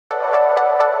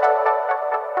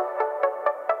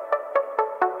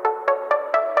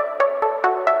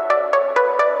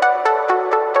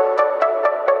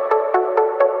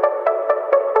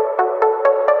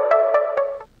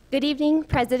Good evening,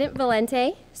 President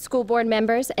Valente, school board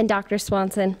members, and Dr.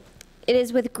 Swanson. It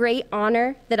is with great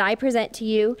honor that I present to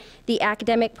you the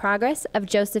academic progress of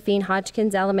Josephine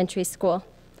Hodgkins Elementary School.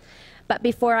 But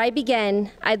before I begin,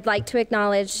 I'd like to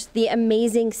acknowledge the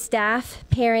amazing staff,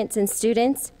 parents, and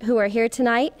students who are here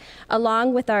tonight,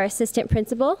 along with our assistant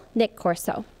principal, Nick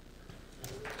Corso.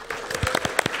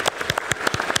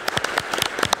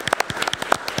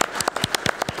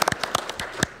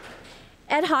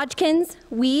 At Hodgkins,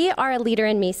 we are a Leader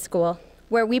in Me school,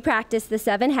 where we practice the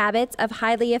 7 habits of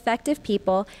highly effective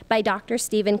people by Dr.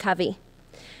 Stephen Covey.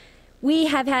 We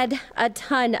have had a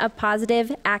ton of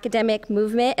positive academic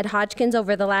movement at Hodgkins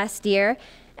over the last year,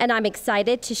 and I'm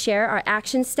excited to share our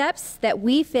action steps that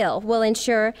we feel will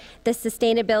ensure the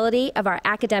sustainability of our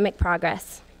academic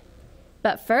progress.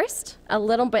 But first, a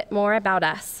little bit more about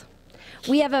us.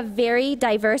 We have a very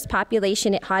diverse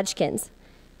population at Hodgkins.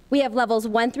 We have levels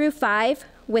 1 through 5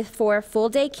 with 4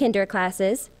 full-day kinder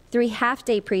classes, 3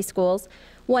 half-day preschools,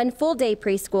 1 full-day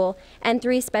preschool, and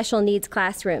 3 special needs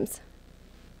classrooms.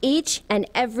 Each and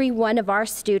every one of our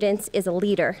students is a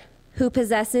leader who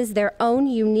possesses their own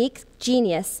unique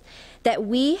genius that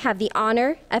we have the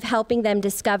honor of helping them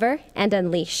discover and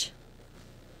unleash.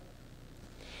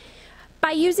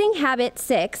 By using Habit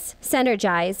 6,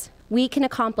 Synergize, we can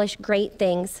accomplish great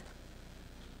things.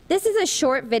 This is a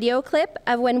short video clip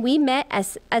of when we met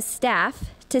as a staff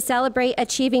to celebrate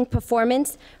achieving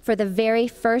performance for the very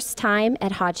first time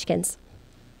at Hodgkins.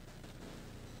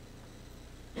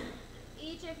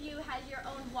 Each of you has your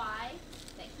own why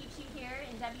that keeps you here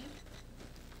in W.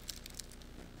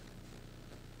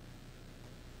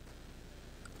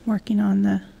 Working on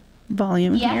the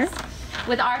volume here. Yes,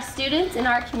 with our students in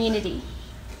our community.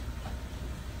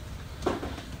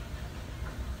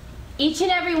 Each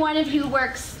and every one of you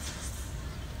works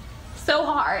so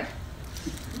hard.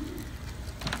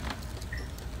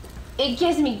 It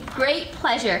gives me great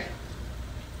pleasure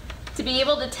to be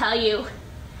able to tell you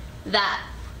that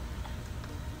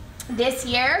this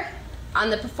year on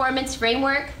the performance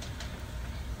framework,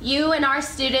 you and our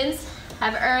students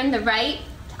have earned the right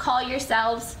to call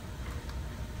yourselves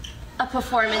a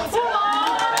performance school.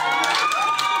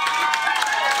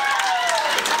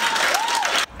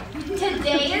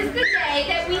 Today is the day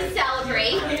that we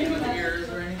celebrate.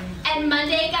 And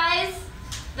Monday, guys,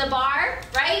 the bar,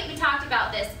 right? We talked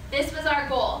about this. This was our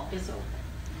goal.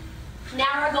 Now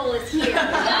our goal is here.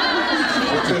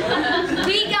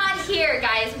 We got here,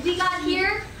 guys. We got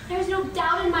here. There's no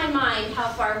doubt in my mind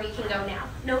how far we can go now.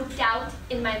 No doubt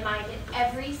in my mind that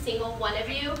every single one of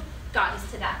you got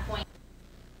us to that point.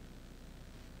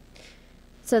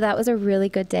 So that was a really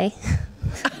good day.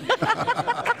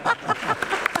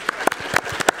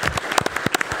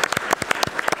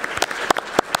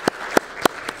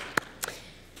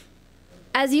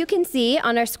 As you can see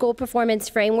on our school performance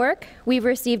framework, we've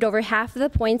received over half of the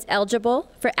points eligible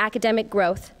for academic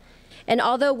growth. And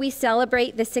although we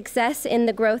celebrate the success in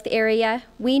the growth area,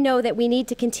 we know that we need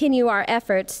to continue our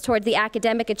efforts toward the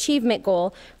academic achievement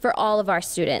goal for all of our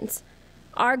students.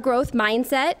 Our growth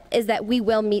mindset is that we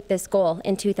will meet this goal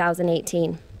in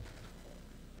 2018.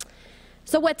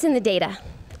 So what's in the data?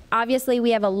 Obviously,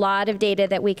 we have a lot of data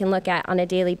that we can look at on a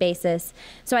daily basis.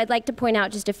 So I'd like to point out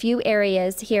just a few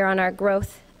areas here on our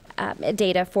growth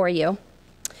data for you.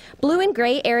 Blue and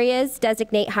gray areas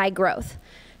designate high growth.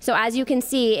 So as you can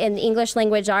see in English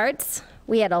language arts,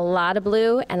 we had a lot of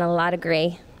blue and a lot of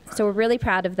gray. So we're really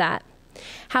proud of that.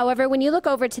 However, when you look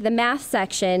over to the math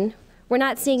section, we're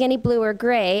not seeing any blue or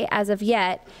gray as of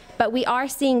yet, but we are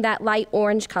seeing that light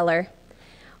orange color.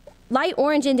 Light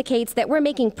orange indicates that we're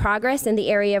making progress in the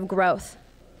area of growth.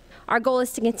 Our goal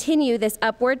is to continue this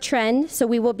upward trend so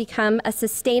we will become a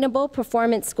sustainable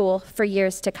performance school for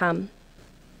years to come.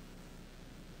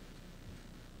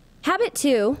 Habit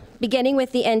 2, beginning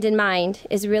with the end in mind,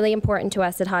 is really important to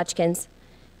us at Hodgkins.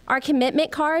 Our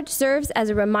commitment card serves as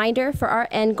a reminder for our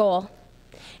end goal.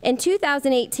 In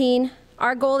 2018,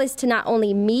 our goal is to not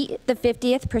only meet the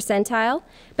 50th percentile,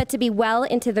 but to be well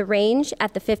into the range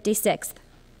at the 56th.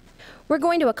 We're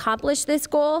going to accomplish this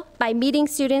goal by meeting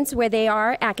students where they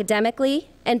are academically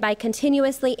and by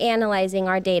continuously analyzing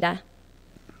our data.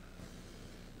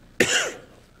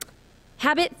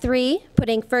 Habit 3,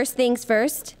 putting first things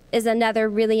first, is another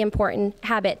really important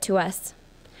habit to us.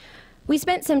 We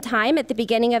spent some time at the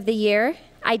beginning of the year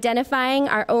identifying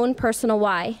our own personal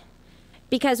why,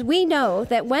 because we know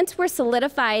that once we're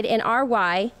solidified in our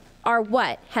why, our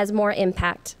what has more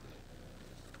impact.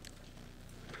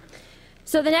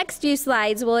 So the next few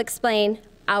slides will explain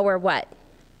our what,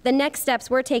 the next steps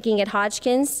we're taking at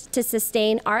Hodgkins to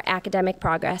sustain our academic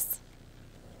progress.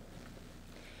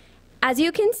 As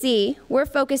you can see, we're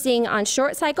focusing on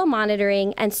short cycle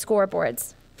monitoring and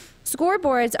scoreboards.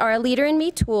 Scoreboards are a Leader in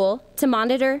Me tool to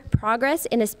monitor progress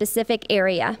in a specific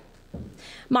area.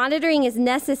 Monitoring is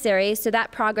necessary so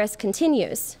that progress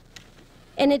continues.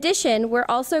 In addition, we're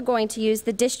also going to use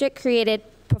the district-created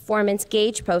performance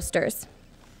gauge posters.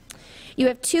 You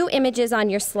have 2 images on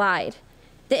your slide.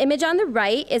 The image on the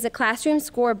right is a classroom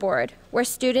scoreboard where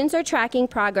students are tracking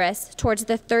progress towards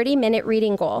the 30-minute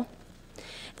reading goal.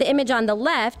 The image on the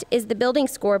left is the building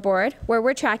scoreboard where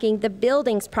we're tracking the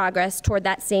building's progress toward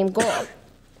that same goal.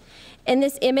 In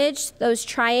this image, those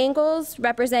triangles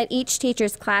represent each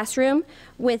teacher's classroom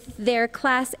with their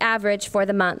class average for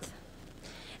the month.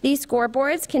 These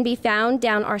scoreboards can be found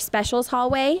down our specials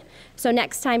hallway, so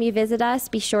next time you visit us,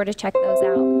 be sure to check those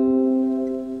out.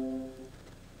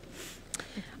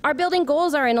 Our building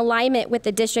goals are in alignment with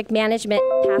the district management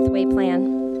pathway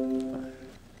plan.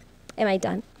 Am I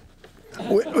done?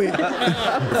 Wait.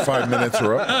 5 minutes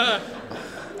are up.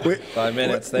 5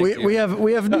 minutes, thank you. We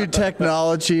have new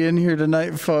technology in here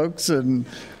tonight, folks, and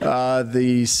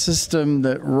the system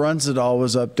that runs it all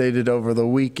was updated over the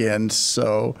weekend,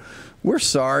 so we're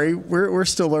sorry. We're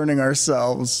still learning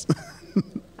ourselves.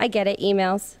 I get it,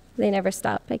 emails. They never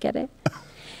stop, I get it.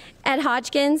 At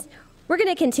Hodgkins, we're going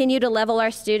to continue to level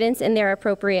our students in their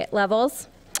appropriate levels.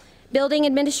 Building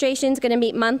administration is going to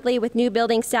meet monthly with new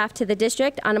building staff to the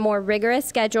district on a more rigorous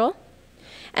schedule.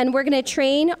 And we're going to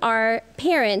train our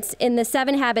parents in the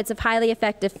 7 habits of highly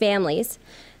effective families.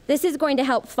 This is going to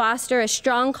help foster a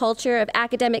strong culture of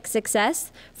academic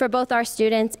success for both our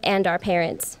students and our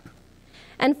parents.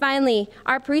 And finally,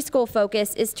 our preschool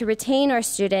focus is to retain our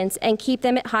students and keep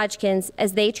them at Hodgkins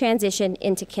as they transition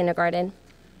into kindergarten.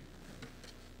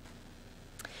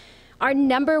 Our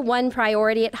 #1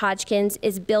 priority at Hodgkins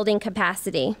is building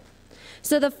capacity.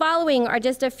 So the following are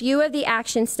just a few of the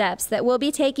action steps that we'll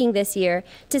be taking this year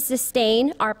to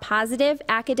sustain our positive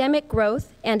academic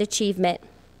growth and achievement.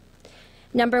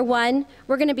 #1,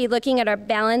 we're going to be looking at our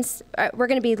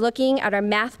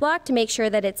math block to make sure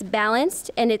that it's balanced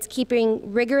and it's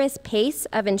keeping rigorous pace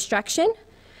of instruction.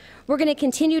 We're going to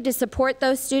continue to support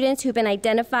those students who've been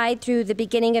identified through the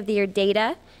beginning of the year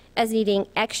data as needing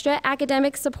extra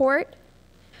academic support.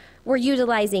 We're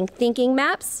utilizing thinking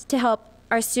maps to help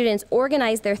our students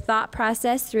organize their thought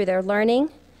process through their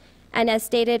learning. And as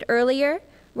stated earlier,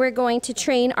 we're going to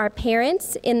train our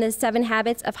parents in the 7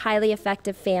 habits of highly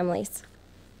effective families.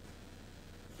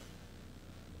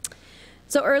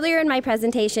 So earlier in my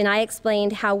presentation, I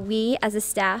explained how we as a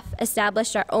staff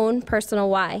established our own personal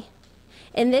why.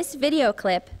 In this video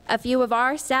clip, a few of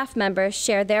our staff members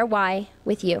share their why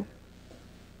with you.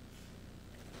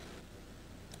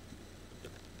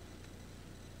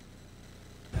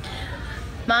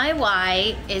 My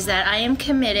why is that I am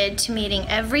committed to meeting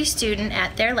every student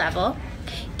at their level,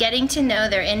 getting to know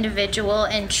their individual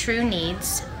and true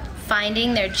needs,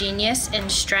 finding their genius and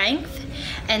strength,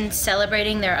 and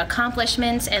celebrating their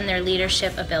accomplishments and their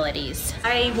leadership abilities.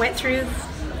 I went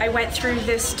through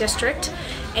this district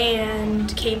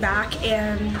and came back,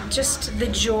 and just the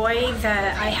joy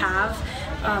that I have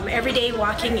every day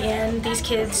walking in, these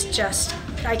kids just,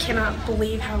 I cannot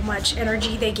believe how much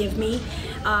energy they give me.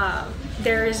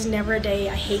 There is never a day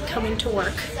I hate coming to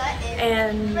work,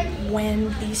 and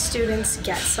when these students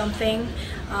get something,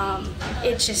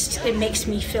 it makes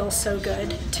me feel so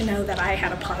good to know that I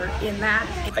had a part in that.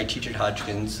 I teach at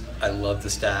Hodgkins. I love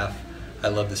the staff. I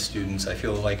love the students. I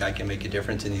feel like I can make a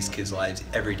difference in these kids' lives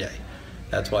every day.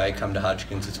 That's why I come to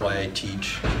Hodgkins. It's why I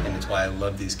teach, and it's why I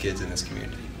love these kids in this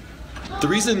community. The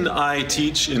reason I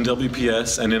teach in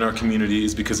WPS and in our community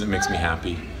is because it makes me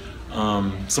happy.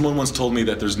 Someone once told me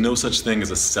that there's no such thing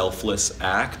as a selfless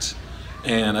act,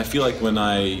 and I feel like when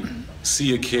I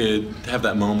see a kid have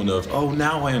that moment of, oh,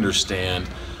 now I understand,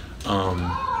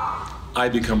 I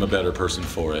become a better person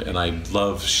for it, and I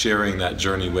love sharing that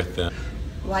journey with them.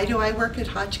 Why do I work at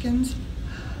Hodgkins?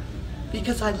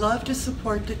 Because I love to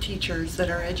support the teachers that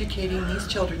are educating these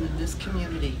children in this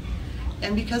community,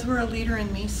 and because we're a Leader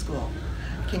in Me school.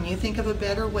 Can you think of a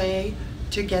better way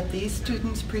to get these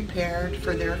students prepared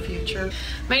for their future?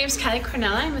 My name is Kelly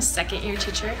Cornella. I'm a 2nd-year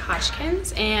teacher at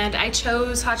Hodgkins, and I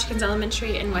chose Hodgkins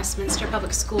Elementary and Westminster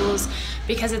Public Schools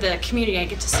because of the community I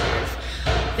get to serve.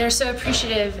 They're so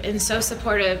appreciative and so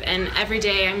supportive, and every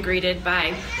day I'm greeted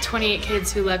by 28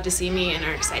 kids who love to see me and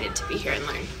are excited to be here and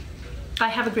learn. I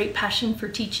have a great passion for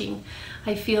teaching.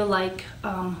 I feel like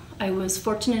I was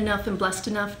fortunate enough and blessed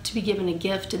enough to be given a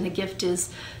gift, and the gift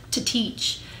is to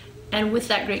teach. And with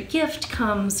that great gift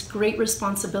comes great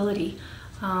responsibility.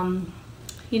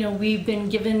 You know, we've been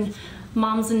given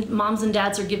moms and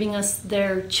dads are giving us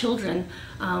their children,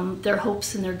 their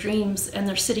hopes and their dreams, and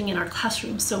they're sitting in our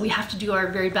classrooms. So we have to do our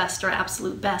very best, our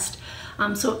absolute best.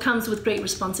 So it comes with great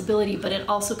responsibility, but it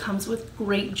also comes with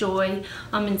great joy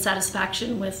and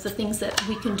satisfaction with the things that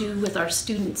we can do with our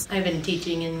students. I've been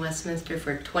teaching in Westminster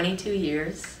for 22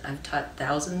 years. I've taught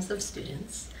thousands of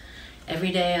students.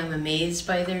 Every day I'm amazed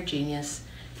by their genius,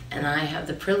 and I have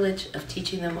the privilege of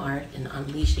teaching them art and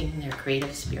unleashing their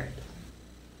creative spirit.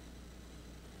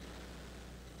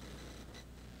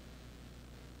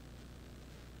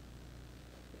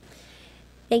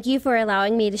 Thank you for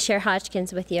allowing me to share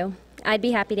Hodgkins with you. I'd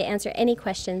be happy to answer any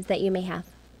questions that you may have.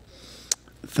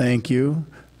 Thank you.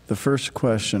 The first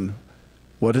question,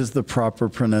 what is the proper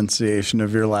pronunciation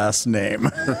of your last name?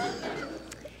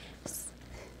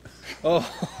 Oh.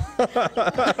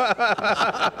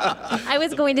 I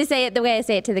was going to say it the way I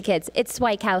say it to the kids. It's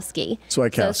Swieckowski.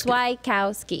 Swieckowski. So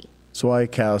Swieckowski.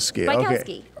 Swieckowski. Swieckowski.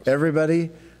 Okay.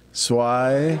 Everybody,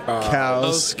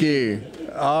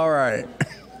 Swieckowski. All right.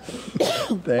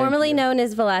 Formerly known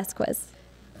as Velasquez.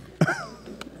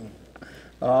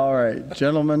 All right,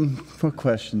 gentlemen, what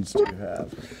questions do you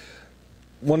have?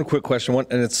 One quick question,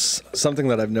 and it's something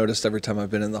that I've noticed every time I've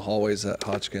been in the hallways at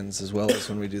Hodgkins, as well as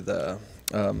when we do the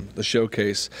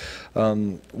showcase.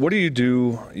 What do,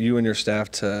 you and your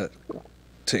staff, to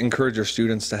encourage your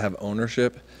students to have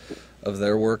ownership of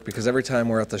their work? Because every time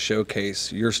we're at the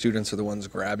showcase, your students are the ones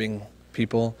grabbing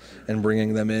people and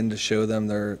bringing them in to show them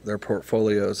their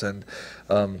portfolios,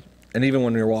 and even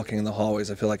when you're walking in the hallways,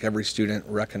 I feel like every student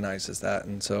recognizes that,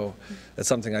 and so it's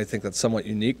something I think that's somewhat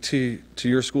unique to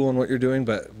your school and what you're doing.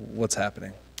 But what's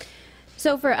happening?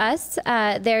 So for us,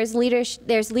 there's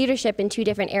leadership in two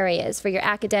different areas, for your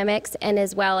academics and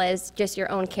as well as just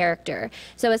your own character.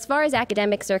 So as far as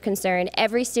academics are concerned,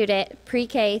 every student,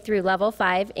 pre-K through level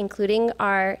 5, including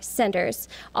our centers,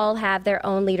 all have their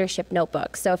own leadership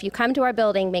notebook. So if you come to our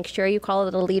building, make sure you call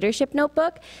it a leadership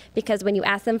notebook, because when you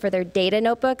ask them for their data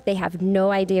notebook, they have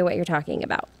no idea what you're talking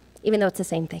about, even though it's the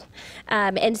same thing.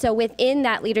 And so within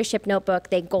that leadership notebook,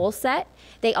 they goal set.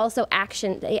 They also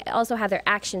have their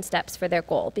action steps for their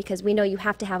goal, because we know you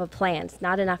have to have a plan. It's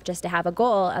not enough just to have a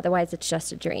goal, otherwise it's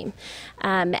just a dream.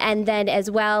 And then as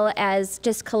well as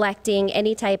just collecting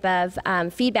any type of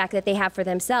feedback that they have for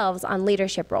themselves on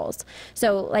leadership roles.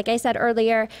 So like I said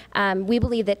earlier, we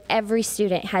believe that every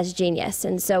student has genius,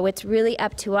 and so it's really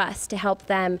up to us to help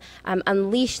them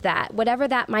unleash that, whatever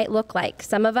that might look like.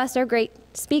 Some of us are great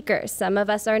speakers. Some of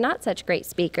us are not such great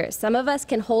speakers. Some of us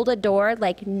can hold a door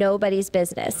like nobody's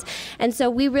business. And so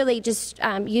we really just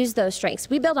use those strengths.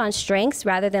 We build on strengths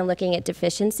rather than looking at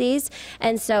deficiencies.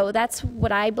 And so that's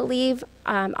what I believe.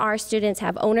 Our students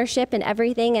have ownership in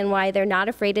everything, and why they're not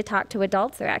afraid to talk to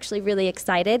adults. They're actually really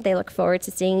excited. They look forward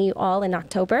to seeing you all in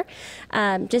October,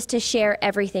 just to share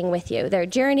everything with you, their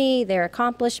journey, their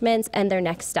accomplishments, and their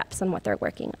next steps on what they're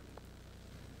working on.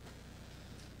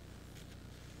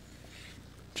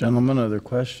 Gentlemen, other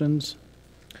questions?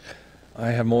 I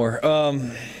have more.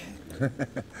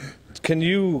 Can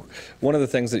you, one of the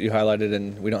things that you highlighted,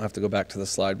 and we don't have to go back to the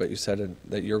slide, but you said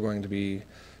that you're going to be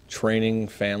training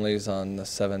families on the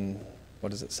 7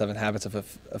 habits of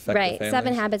effective families? Right,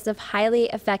 7 habits of highly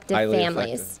effective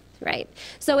families. Right.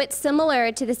 So it's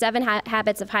similar to the 7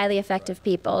 habits of highly effective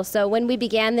people. So when we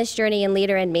began this journey in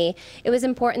Leader in Me, it was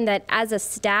important that as a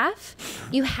staff,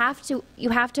 you have to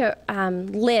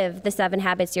live the 7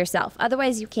 habits yourself.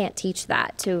 Otherwise, you can't teach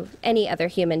that to any other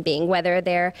human being, whether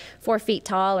they're 4 feet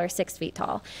tall or 6 feet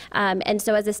tall. And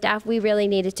so as a staff, we really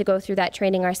needed to go through that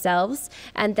training ourselves.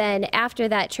 And then after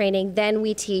that training, then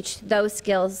we teach those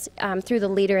skills through the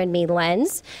Leader in Me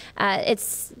lens.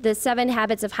 It's the 7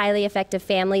 habits of highly effective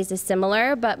families is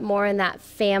similar, but more in that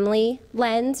family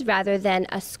lens rather than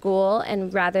a school,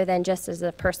 and rather than just as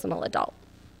a personal adult.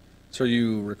 So are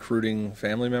you recruiting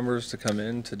family members to come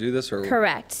in to do this, or?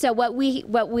 Correct. So what we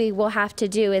will have to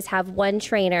do is have one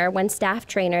staff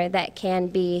trainer that can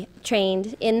be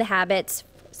trained in the habits,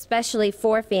 especially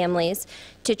for families,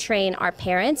 to train our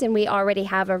parents. And we already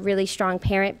have a really strong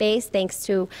parent base thanks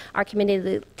to our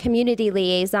community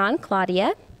liaison,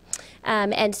 Claudia.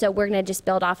 And so we're going to just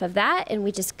build off of that, and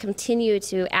we just continue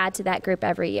to add to that group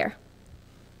every year.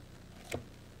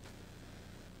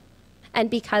 And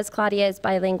because Claudia is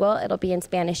bilingual, it'll be in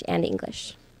Spanish and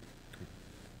English.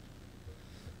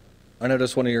 I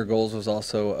noticed one of your goals was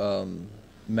also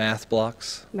math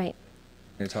blocks. Right.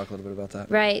 Can you talk a little bit about that?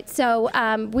 Right. So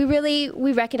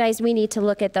we recognize we need to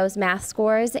look at those math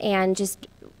scores and just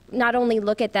not only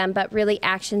look at them, but really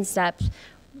action steps.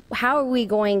 how are we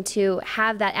going to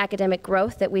have that academic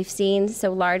growth that we've seen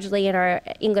so largely in our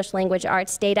English language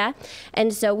arts data?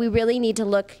 And so we really need to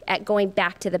look at going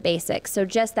back to the basics. So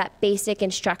just that basic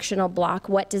instructional block,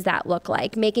 what does that look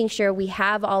like? Making sure we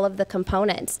have all of the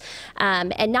components,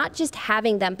 and not just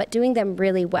having them, but doing them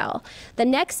really well. The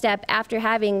next step after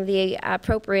having the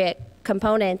appropriate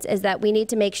components is that we need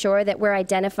to make sure that we're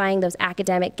identifying those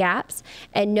academic gaps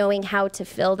and knowing how to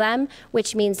fill them,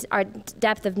 which means our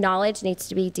depth of knowledge needs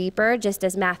to be deeper just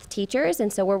as math teachers,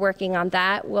 and so we're working on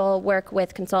that. We'll work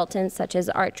with consultants such as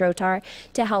Art Drotar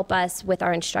to help us with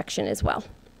our instruction as well.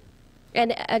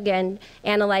 And again,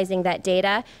 analyzing that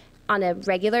data on a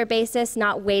regular basis,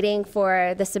 not waiting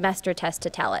for the semester test to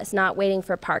tell us, not waiting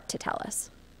for Park to tell us.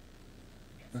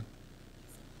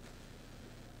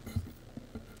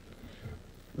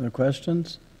 Other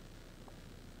questions?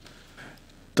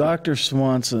 Dr.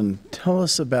 Swanson, tell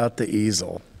us about the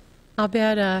easel. I'll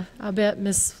bet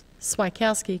Ms.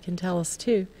 Swieckowski can tell us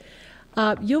too.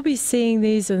 You'll be seeing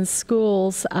these in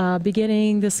schools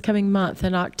beginning this coming month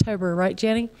in October, right,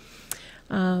 Jenny?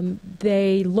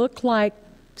 They look like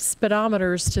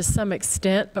speedometers to some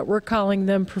extent, but we're calling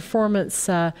them performance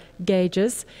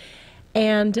gauges.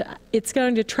 And it's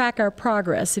going to track our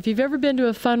progress. If you've ever been to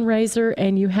a fundraiser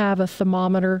and you have a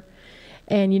thermometer,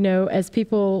 and you know, as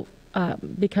people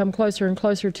become closer and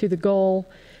closer to the goal,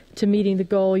 to meeting the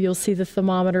goal, you'll see the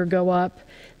thermometer go up.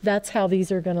 That's how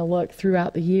these are going to look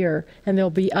throughout the year, and they'll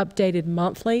be updated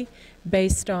monthly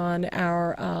based on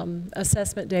our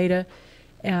assessment data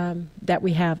that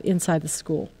we have inside the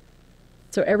school.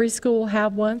 So every school will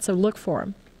have one, so look for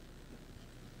them.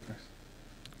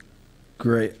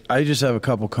 Great. I just have a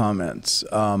couple comments.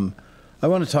 I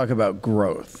want to talk about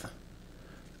growth.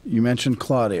 You mentioned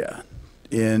Claudia.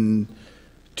 In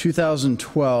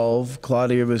 2012,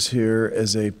 Claudia was here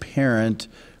as a parent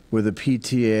with a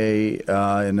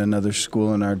PTA in another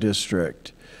school in our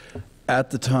district.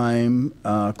 At the time,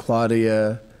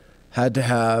 Claudia had to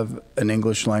have an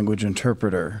English language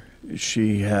interpreter.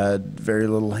 She had very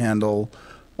little handle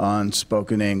on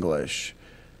spoken English.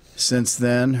 Since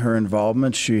then, her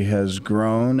involvement, she has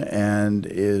grown and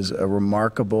is a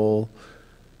remarkable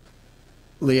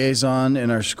liaison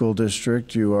in our school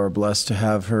district. You are blessed to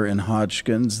have her in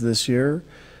Hodgkins this year.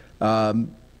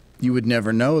 You would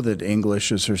never know that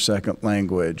English is her second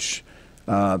language.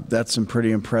 That's some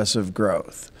pretty impressive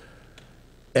growth.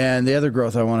 And the other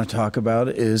growth I want to talk about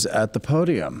is at the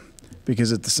podium,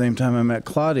 because at the same time I met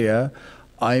Claudia,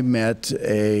 I met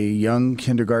a young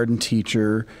kindergarten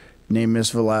teacher named Miss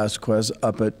Velasquez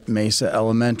up at Mesa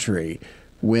Elementary.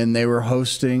 When they were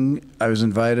hosting, I was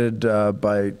invited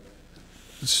by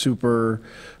super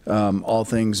all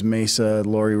things Mesa,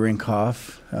 Lori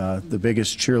Rinkoff, the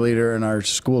biggest cheerleader in our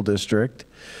school district,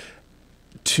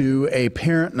 to a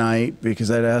parent night because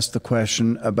I'd asked the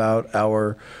question about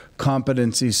our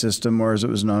competency system, or as it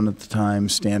was known at the time,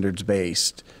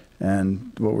 standards-based.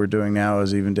 And what we're doing now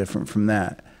is even different from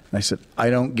that. And I said,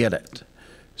 I don't get it.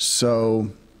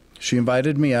 So she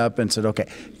invited me up and said, okay,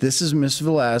 this is Miss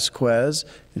Velasquez,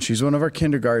 and she's one of our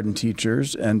kindergarten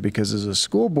teachers, and because as a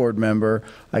school board member,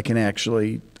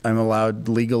 I'm allowed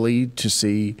legally to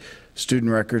see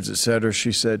student records, et cetera.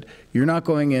 She said, you're not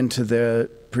going into the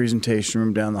presentation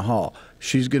room down the hall.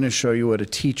 She's going to show you what a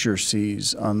teacher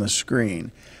sees on the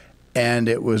screen. And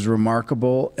it was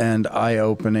remarkable and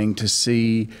eye-opening to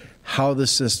see how the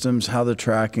systems, how the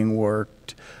tracking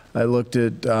worked. I looked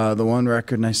at the one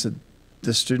record and I said,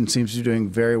 this student seems to be doing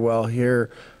very well here,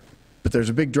 but there's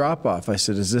a big drop-off. I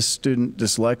said, is this student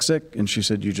dyslexic? And she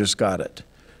said, you just got it.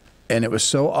 And it was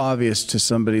so obvious to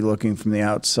somebody looking from the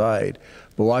outside.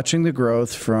 But watching the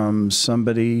growth from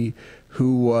somebody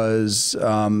who was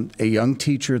a young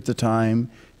teacher at the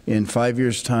time, in 5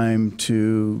 years' time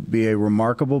to be a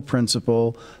remarkable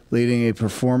principal, leading a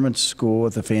performance school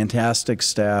with a fantastic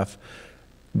staff,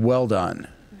 well done.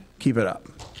 Keep it up.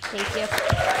 Thank you.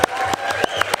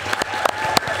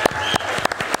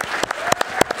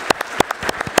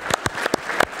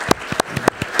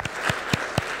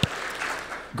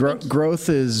 Growth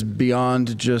is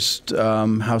beyond just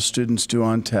how students do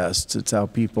on tests. It's how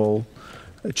people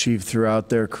achieve throughout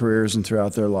their careers and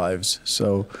throughout their lives.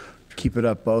 So keep it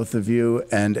up, both of you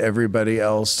and everybody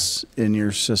else in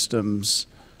your systems.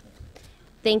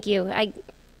 Thank you.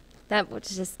 That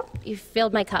was just, you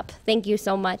filled my cup. Thank you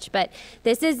so much. But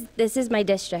this is my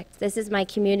district. This is my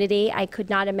community. I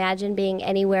could not imagine being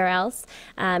anywhere else.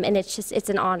 And it's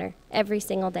an honor. Every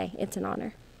single day, it's an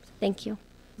honor. Thank you.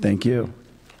 Thank you.